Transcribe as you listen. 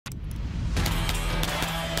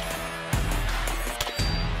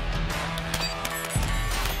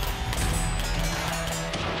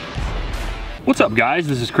What's up guys,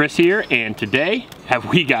 this is Chris here, and today have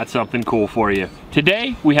we got something cool for you.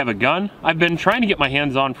 Today we have a gun I've been trying to get my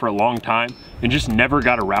hands on for a long time and just never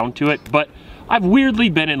got around to it, but I've weirdly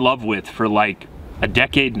been in love with for like a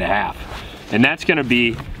decade and a half. And that's gonna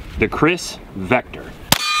be the Kriss Vector.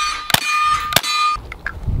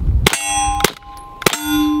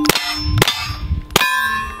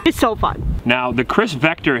 It's so fun. Now, the Kriss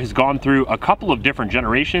Vector has gone through a couple of different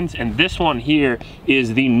generations, and this one here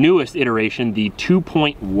is the newest iteration, the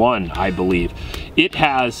 2.1, I believe. It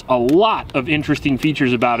has a lot of interesting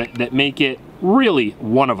features about it that make it really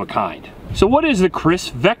one of a kind. So what is the Kriss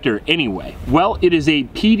Vector anyway? Well, it is a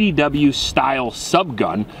PDW style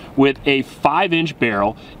subgun with a 5-inch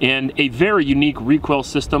barrel and a very unique recoil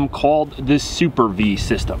system called the Super V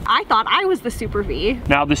system. I thought I was the Super V.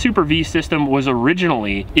 Now, the Super V system was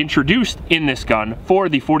originally introduced in this gun for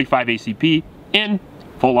the 45 ACP in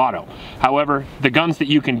full auto. However, the guns that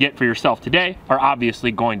you can get for yourself today are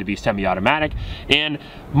obviously going to be semi-automatic, and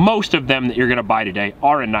most of them that you're gonna buy today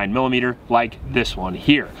are in 9mm, like this one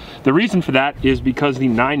here. The reason for that is because the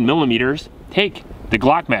 9mm take the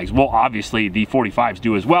Glock mags. Well, obviously the 45s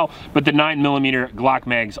do as well, but the 9mm Glock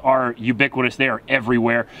mags are ubiquitous. They are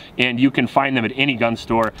everywhere, and you can find them at any gun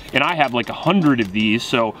store. And I have like 100 of these,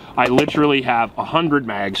 so I literally have 100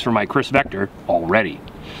 mags for my Kriss Vector already.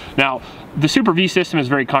 Now, the Super V system is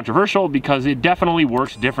very controversial because it definitely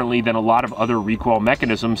works differently than a lot of other recoil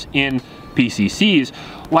mechanisms in PCCs.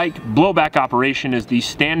 Like blowback operation is the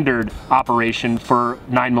standard operation for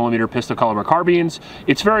 9mm pistol caliber carbines.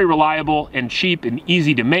 It's very reliable and cheap and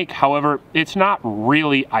easy to make. However, it's not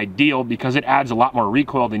really ideal because it adds a lot more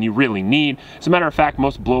recoil than you really need. As a matter of fact,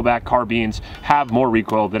 most blowback carbines have more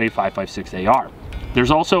recoil than a 5.56 AR. There's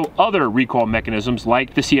also other recoil mechanisms,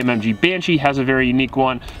 like the CMMG Banshee has a very unique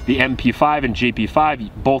one. The MP5 and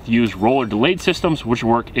JP5 both use roller delayed systems, which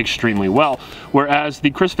work extremely well. Whereas the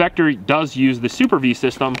Kriss Vector does use the Super V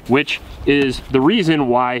system, which is the reason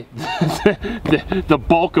why the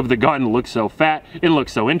bulk of the gun looks so fat and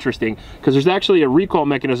looks so interesting, because there's actually a recoil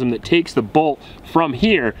mechanism that takes the bolt from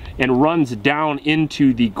here and runs down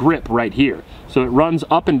into the grip right here. So it runs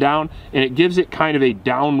up and down, and it gives it kind of a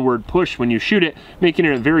downward push when you shoot it, making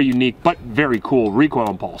it a very unique but very cool recoil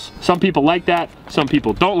impulse. Some people like that, some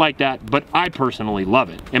people don't like that, but I personally love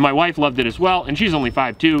it. And my wife loved it as well, and she's only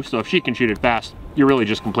 5'2", so if she can shoot it fast, you're really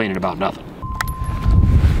just complaining about nothing.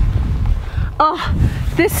 Oh,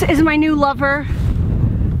 this is my new lover.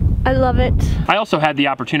 I love it. I also had the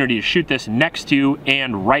opportunity to shoot this next to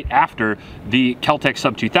and right after the Kel-Tec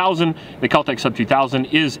Sub 2000. The Kel-Tec Sub 2000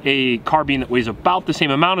 is a carbine that weighs about the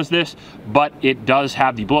same amount as this, but it does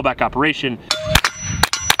have the blowback operation.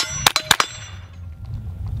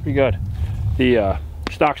 Pretty good. The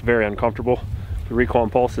stock's very uncomfortable. The recoil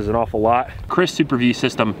impulse is an awful lot. Kriss Super V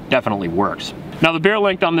system definitely works. Now the barrel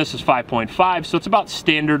length on this is 5.5, so it's about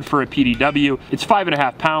standard for a PDW. It's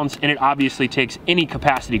 5.5 pounds, and it obviously takes any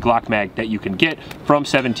capacity Glock mag that you can get from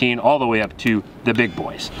 17 all the way up to the big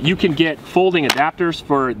boys. You can get folding adapters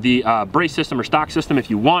for the brace system or stock system if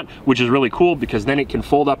you want, which is really cool because then it can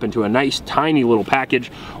fold up into a nice tiny little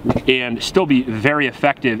package and still be very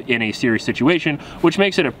effective in a serious situation, which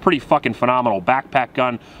makes it a pretty fucking phenomenal backpack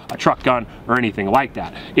gun, a truck gun, or anything like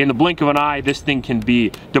that. In the blink of an eye, this thing can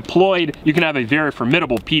be deployed. You can have a very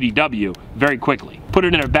formidable PDW very quickly. Put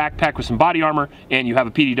it in a backpack with some body armor and you have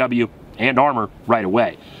a PDW and armor right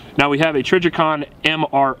away. Now we have a Trijicon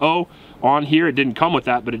MRO on here. It didn't come with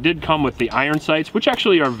that, but it did come with the iron sights, which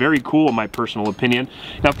actually are very cool in my personal opinion.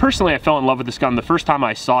 Now personally, I fell in love with this gun the first time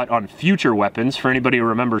I saw it on Future Weapons. For anybody who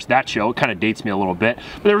remembers that show, it kind of dates me a little bit,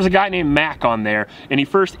 but there was a guy named Mac on there, and he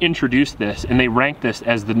first introduced this, and they ranked this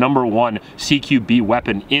as the #1 CQB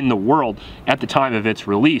weapon in the world at the time of its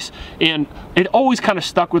release. And it always kind of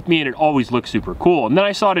stuck with me, and it always looked super cool. And then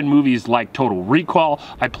I saw it in movies like Total Recall.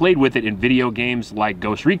 I played with it in video games like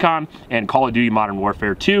Ghost Recon and Call of Duty Modern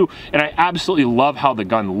Warfare 2, and I absolutely love how the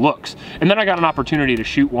gun looks. And then I got an opportunity to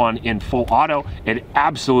shoot one in full auto and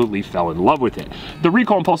absolutely fell in love with it. The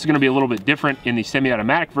recoil impulse is going to be a little bit different in the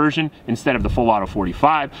semi-automatic version instead of the full auto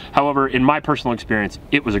 45. However, in my personal experience,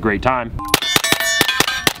 it was a great time.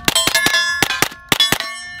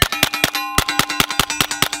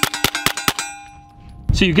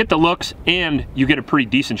 So you get the looks and you get a pretty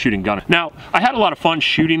decent shooting gun. Now, I had a lot of fun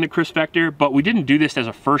shooting the Kriss Vector, but we didn't do this as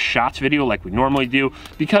a first shots video like we normally do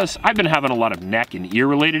because I've been having a lot of neck and ear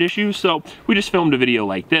related issues, so we just filmed a video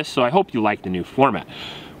like this, so I hope you like the new format.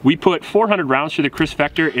 We put 400 rounds through the Kriss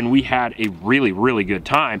Vector and we had a really good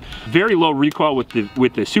time. Very low recoil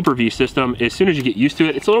with the Super V system. As soon as you get used to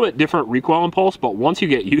it, it's a little bit different recoil impulse, but once you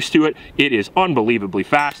get used to it, it is unbelievably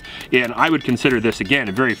fast. And I would consider this, again,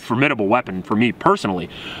 a very formidable weapon for me personally.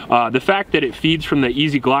 The fact that it feeds from the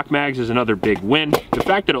easy Glock mags is another big win. The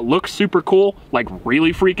fact that it looks super cool, like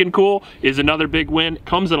really freaking cool, is another big win.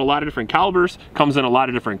 Comes in a lot of different calibers, comes in a lot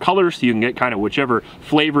of different colors, so you can get kind of whichever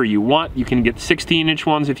flavor you want. You can get 16-inch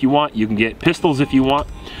ones if you want. You can get pistols if you want.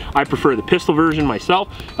 I prefer the pistol version myself.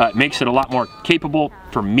 It makes it a lot more capable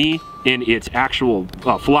for me in its actual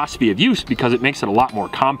philosophy of use, because it makes it a lot more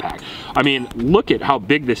compact. I mean, look at how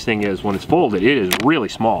big this thing is when it's folded. It is really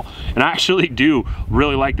small, and I actually do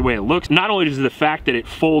really like the way it looks. Not only is the fact that it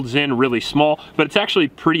folds in really small, but it's actually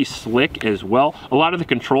pretty slick as well. A lot of the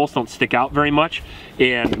controls don't stick out very much,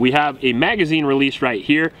 and we have a magazine release right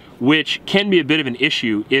here, which can be a bit of an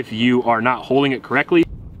issue if you are not holding it correctly.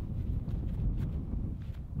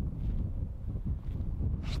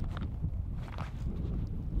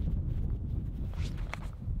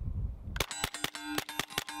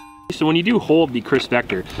 So when you do hold the Kriss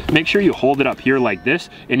Vector, make sure you hold it up here like this,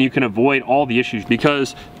 and you can avoid all the issues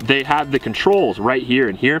because they have the controls right here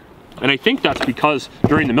and here. And I think that's because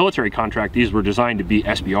during the military contract, these were designed to be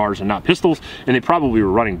SBRs and not pistols, and they probably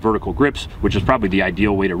were running vertical grips, which is probably the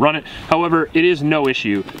ideal way to run it. However, it is no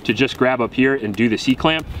issue to just grab up here and do the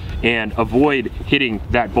C-clamp and avoid hitting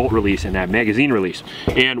that bolt release and that magazine release.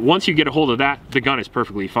 And once you get a hold of that, the gun is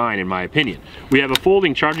perfectly fine in my opinion. We have a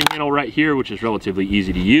folding charging handle right here, which is relatively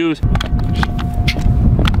easy to use.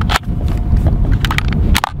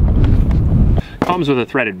 Comes with a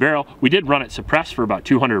threaded barrel. We did run it suppressed for about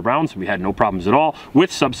 200 rounds. We had no problems at all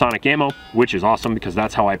with subsonic ammo, which is awesome because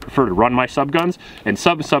that's how I prefer to run my subguns. And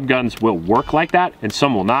some subguns will work like that and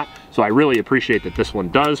some will not. So I really appreciate that this one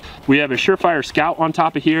does. We have a Surefire Scout on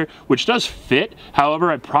top of here, which does fit.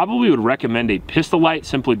 However, I probably would recommend a pistol light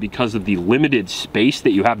simply because of the limited space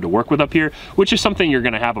that you have to work with up here, which is something you're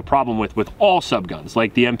gonna have a problem with all subguns,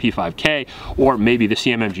 like the MP5K or maybe the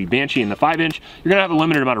CMMG Banshee in the 5-inch. You're gonna have a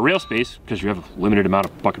limited amount of rail space because you have a limited amount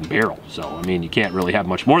of fucking barrel. So, I mean, you can't really have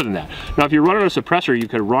much more than that. Now, if you're running a suppressor, you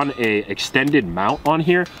could run a extended mount on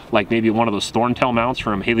here, like maybe one of those Thorntail mounts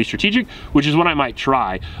from Haley Strategic, which is what I might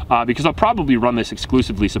try. Because I'll probably run this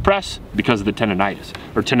exclusively suppressed because of the tinnitus,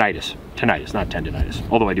 not tendinitis,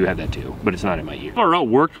 although I do have that too, but it's not in my ear. RL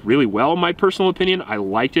worked really well in my personal opinion. I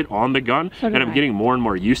liked it on the gun, and I'm getting more and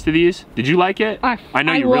more used to these. Did you like it? I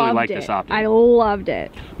know you really like this optic. I loved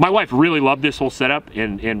it. My wife really loved this whole setup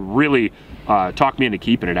and really talked me into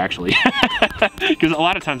keeping it, actually. Because a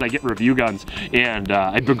lot of times I get review guns and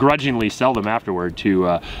I begrudgingly sell them afterward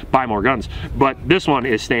to buy more guns, but this one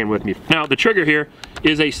is staying with me. Now, the trigger here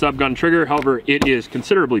is a subgun trigger. However, it is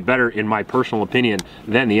considerably better in my personal opinion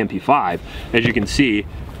than the MP5. As you can see,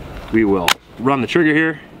 we will run the trigger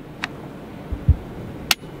here.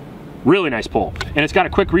 Really nice pull, and it's got a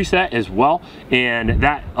quick reset as well, and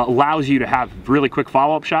that allows you to have really quick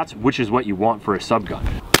follow-up shots, which is what you want for a subgun.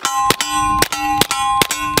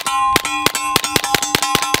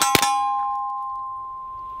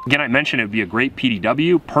 Again, I mentioned it would be a great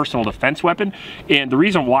PDW, personal defense weapon, and the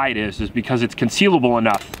reason why it is because it's concealable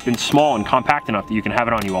enough and small and compact enough that you can have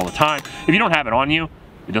it on you all the time. If you don't have it on you,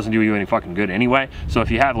 it doesn't do you any fucking good anyway. So if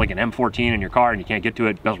you have like an M14 in your car and you can't get to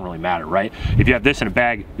it, it doesn't really matter, right? If you have this in a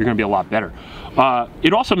bag, you're gonna be a lot better.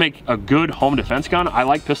 It also makes a good home defense gun. I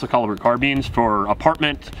like pistol caliber carbines for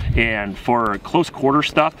apartment and for close quarter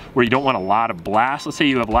stuff where you don't want a lot of blast. Let's say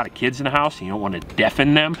you have a lot of kids in the house and you don't want to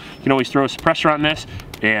deafen them. You can always throw a suppressor on this,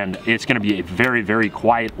 and it's going to be a very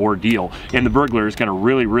quiet ordeal, and the burglar is going to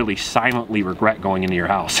really silently regret going into your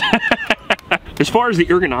house. As far as the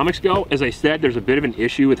ergonomics go, as I said, there's a bit of an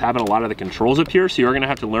issue with having a lot of the controls up here, so you're going to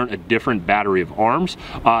have to learn a different battery of arms.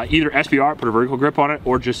 Either SBR, put a vertical grip on it,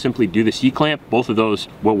 or just simply do the C-clamp. Both of those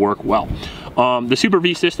will work well. The Super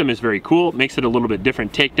V system is very cool, makes it a little bit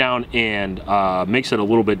different takedown and makes it a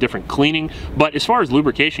little bit different cleaning. But as far as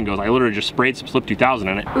lubrication goes, I literally just sprayed some Slip 2000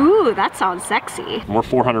 in it. Ooh, that sounds sexy. We're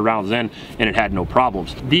 400 rounds in and it had no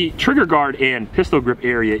problems. The trigger guard and pistol grip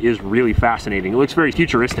area is really fascinating. It looks very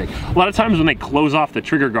futuristic. A lot of times when they close off the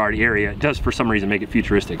trigger guard area, it does for some reason make it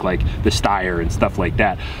futuristic, like the Steyr and stuff like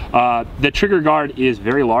that. The trigger guard is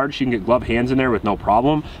very large. You can get gloved hands in there with no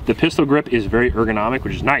problem. The pistol grip is very ergonomic,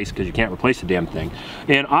 which is nice because you can't replace the damn thing.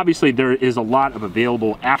 And obviously there is a lot of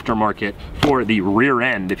available aftermarket for the rear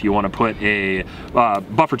end if you want to put a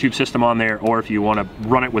buffer tube system on there, or if you want to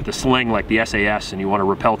run it with the sling like the SAS and you want to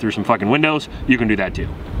rappel through some fucking windows, you can do that too.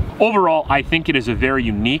 Overall, I think it is a very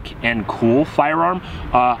unique and cool firearm.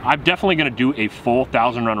 I'm definitely going to do a full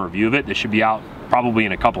 1,000 round review of it. This should be out probably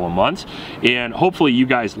in a couple of months, and hopefully you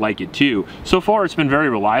guys like it too. So far it's been very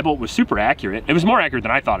reliable. It was super accurate. It was more accurate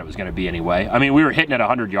than I thought it was going to be anyway. I mean, we were hitting at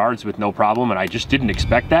 100 yards with no problem, and I just didn't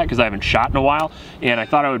expect that because I haven't shot in a while, and I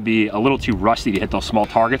thought I would be a little too rusty to hit those small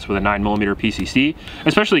targets with a 9mm PCC,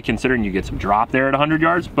 especially considering you get some drop there at 100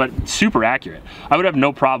 yards, but super accurate. I would have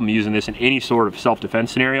no problem using this in any sort of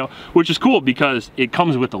self-defense scenario, which is cool because it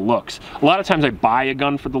comes with the looks. A lot of times I buy a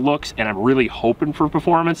gun for the looks and I'm really hoping for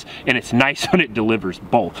performance, and it's nice when it delivers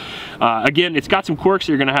both. Again, it's got some quirks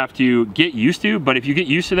that you're gonna have to get used to, but if you get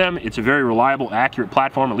used to them, it's a very reliable, accurate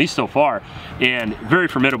platform, at least so far, and very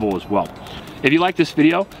formidable as well. If you like this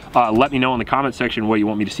video, let me know in the comment section what you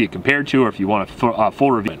want me to see it compared to, or if you want a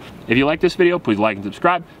full review. If you like this video, please like and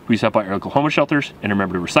subscribe. Please help out your local homeless shelters, and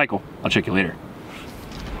remember to recycle. I'll check you later.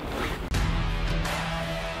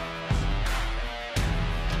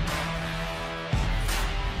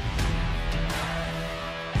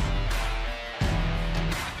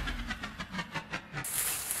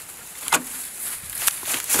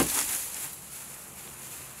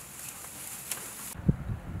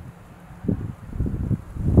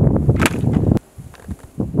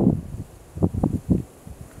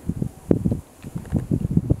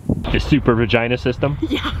 The super vagina system?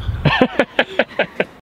 Yeah.